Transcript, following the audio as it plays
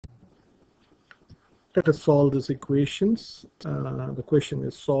Let us solve these equations. The question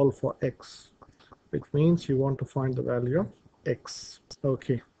is solve for x, which means you want to find the value of x.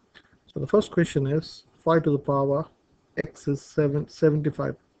 Okay, so the first question is 5 to the power x is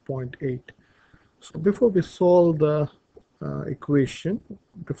 75.8. So before we solve the equation,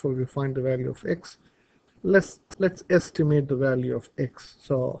 before we find the value of x, let's estimate the value of x.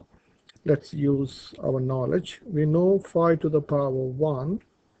 So let's use our knowledge. We know 5 to the power 1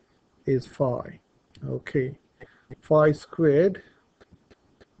 is 5. Okay, 5 squared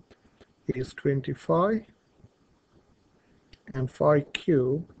is 25 and 5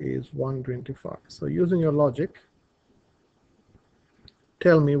 cubed is 125. So using your logic,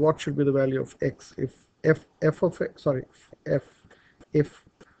 tell me what should be the value of x if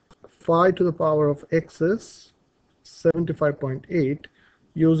 5 to the power of x is 75.8.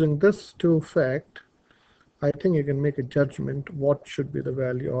 Using this two fact, I think you can make a judgment what should be the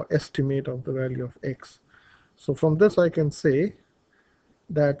value or estimate of the value of x. So from this I can say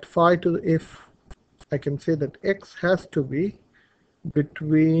that I can say that x has to be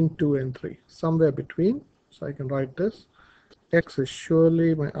between 2 and 3, somewhere between. So I can write this. X is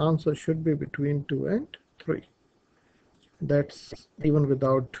surely, my answer should be between 2 and 3. That's even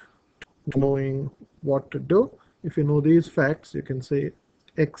without knowing what to do. If you know these facts, you can say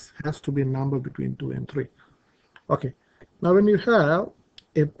x has to be a number between 2 and 3. Okay, now when you have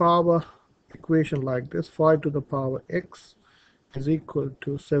a power equation like this, 5 to the power x is equal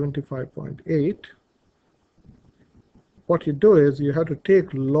to 75.8, what you do is you have to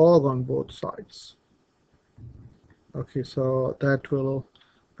take log on both sides. Okay, so that will,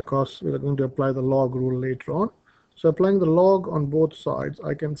 because we are going to apply the log rule later on. So applying the log on both sides,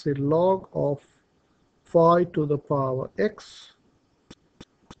 I can say log of 5 to the power x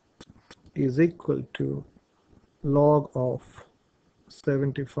is equal to log of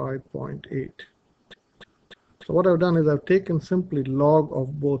 75.8. So what I've done is I've taken simply log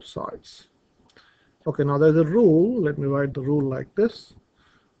of both sides. Okay, now there's a rule. Let me write the rule like this.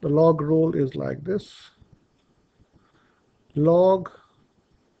 The log rule is like this. Log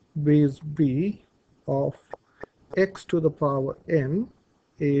base b of x to the power n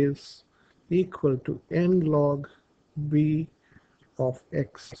is equal to n log b of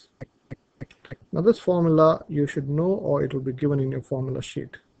x. Now this formula you should know, or it will be given in your formula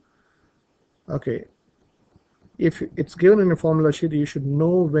sheet. Okay, if it's given in a formula sheet, you should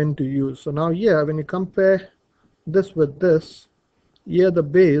know when to use. So now here, when you compare this with this, here the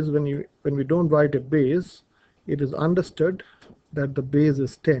base, when we don't write a base, it is understood that the base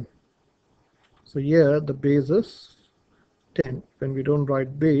is 10. So here the base is 10. When we don't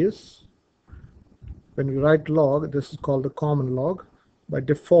write base, when we write log, this is called the common log. By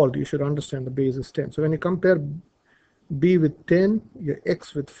default, you should understand the base is 10. So when you compare b with 10, your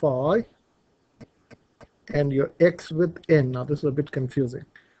x with 5, and your x with n. Now this is a bit confusing.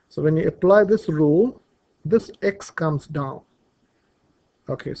 So when you apply this rule, this x comes down.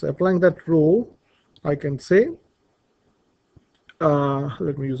 Okay, so applying that rule, I can say,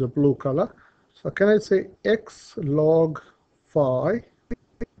 let me use a blue color. So can I say x log 5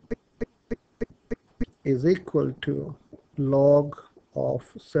 is equal to log of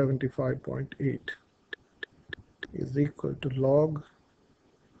 75.8 is equal to log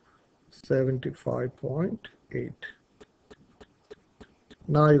 75.8.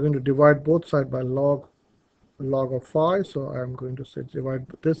 Now you're going to divide both sides by log of 5. So I'm going to say divide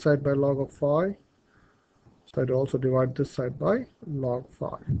this side by log of 5. So I'd also divide this side by log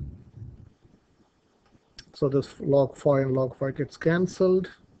 5. So this log 5 and log 5 gets cancelled.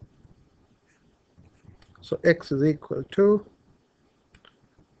 So x is equal to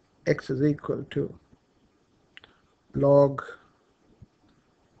log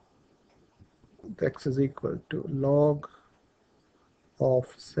x is equal to log of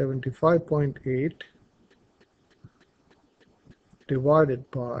 75.8 divided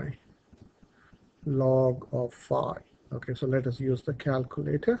by log of 5. Okay, so let us use the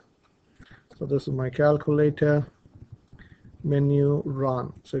calculator. So this is my calculator. Menu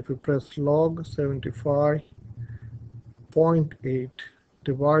run. So if you press log 75.8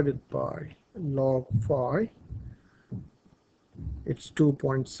 divided by log 5, it's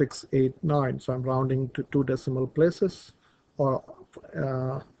 2.689. So I'm rounding to 2 decimal places, or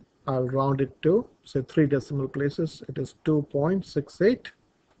I'll round it to say 3 decimal places. It is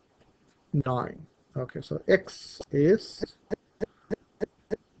 2.689. Okay, so x is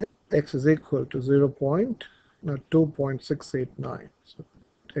equal to 2.689. So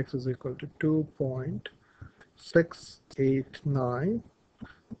x is equal to 2.689.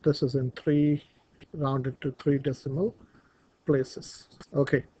 This is in 3, rounded to 3 decimal places.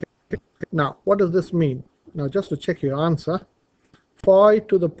 Okay, Now, what does this mean? Now, just to check your answer, 5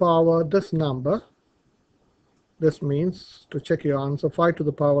 to the power this number, this means to check your answer, 5 to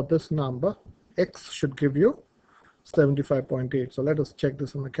the power this number, x should give you 75.8. So let us check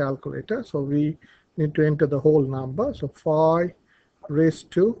this in the calculator. So we need to enter the whole number. So 5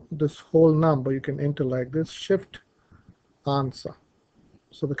 raised to this whole number, you can enter like this, shift answer.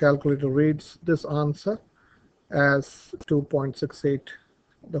 So the calculator reads this answer as 2.68,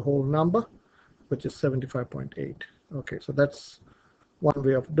 the whole number, which is 75.8. Okay, so that's one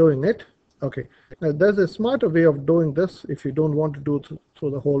way of doing it. Okay, now there's a smarter way of doing this if you don't want to do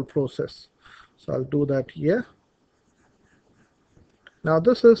through the whole process. So I'll do that here. Now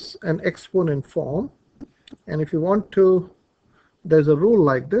this is an exponent form, and if you want to, there's a rule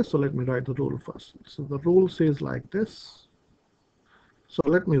like this. So let me write the rule first. So the rule says like this. So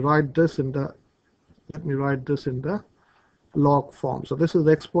let me write this in the log form. So this is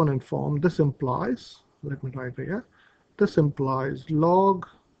the exponent form. This implies, let me write here, this implies log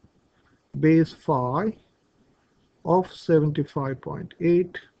base phi of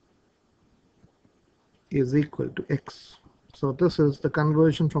 75.8 is equal to x. So this is the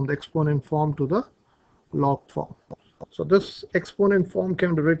conversion from the exponent form to the log form. So this exponent form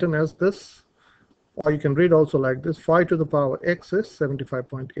can be written as this, or you can read also like this, phi to the power x is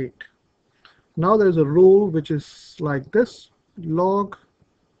 75.8. Now there is a rule which is like this, log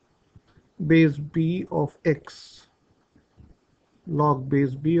base b of x, log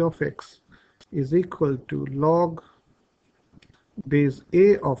base b of x is equal to log base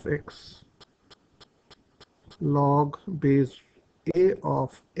a of x, log base a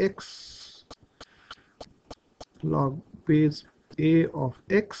of x, log base a of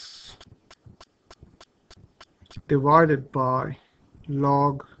x divided by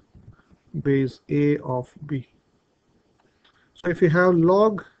log base a of b. So if you have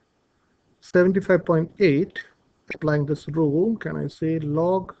log 75.8, applying this rule, can I say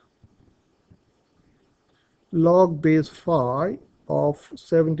log base phi of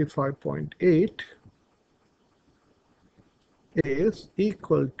 75.8 is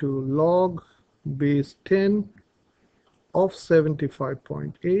equal to log base 10 of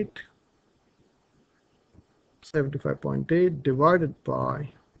 75.8 divided by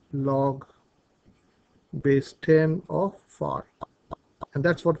log base 10 of phi. And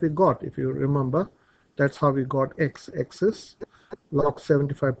that's what we got. If you remember, that's how we got x. X is log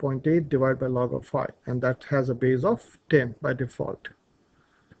 75.8 divided by log of phi, and that has a base of 10 by default,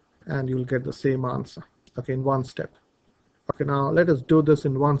 and you'll get the same answer, okay, in one step. Okay, now let us do this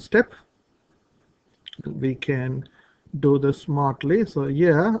in one step. We can do this smartly. So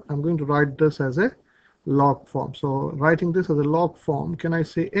here I'm going to write this as a log form. So writing this as a log form, can I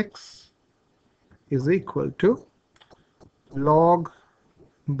say x is equal to log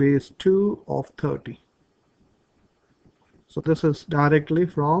base 2 of 30. So this is directly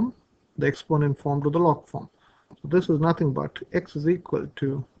from the exponent form to the log form. So this is nothing but x is equal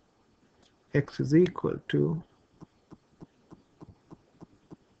to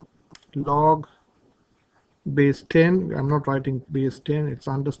log base 10. I'm not writing base 10, it's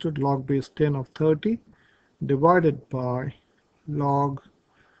understood, log base 10 of 30 divided by log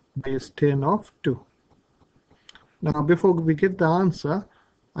base 10 of 2. Now before we get the answer,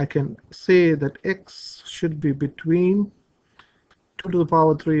 I can say that x should be between 2 to the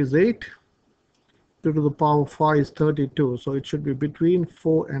power 3 is 8, 2 to the power 5 is 32, so it should be between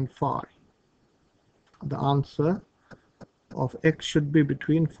 4 and 5. The answer of x should be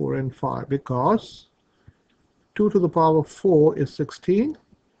between 4 and 5, because 2 to the power 4 is 16,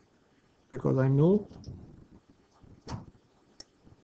 because I know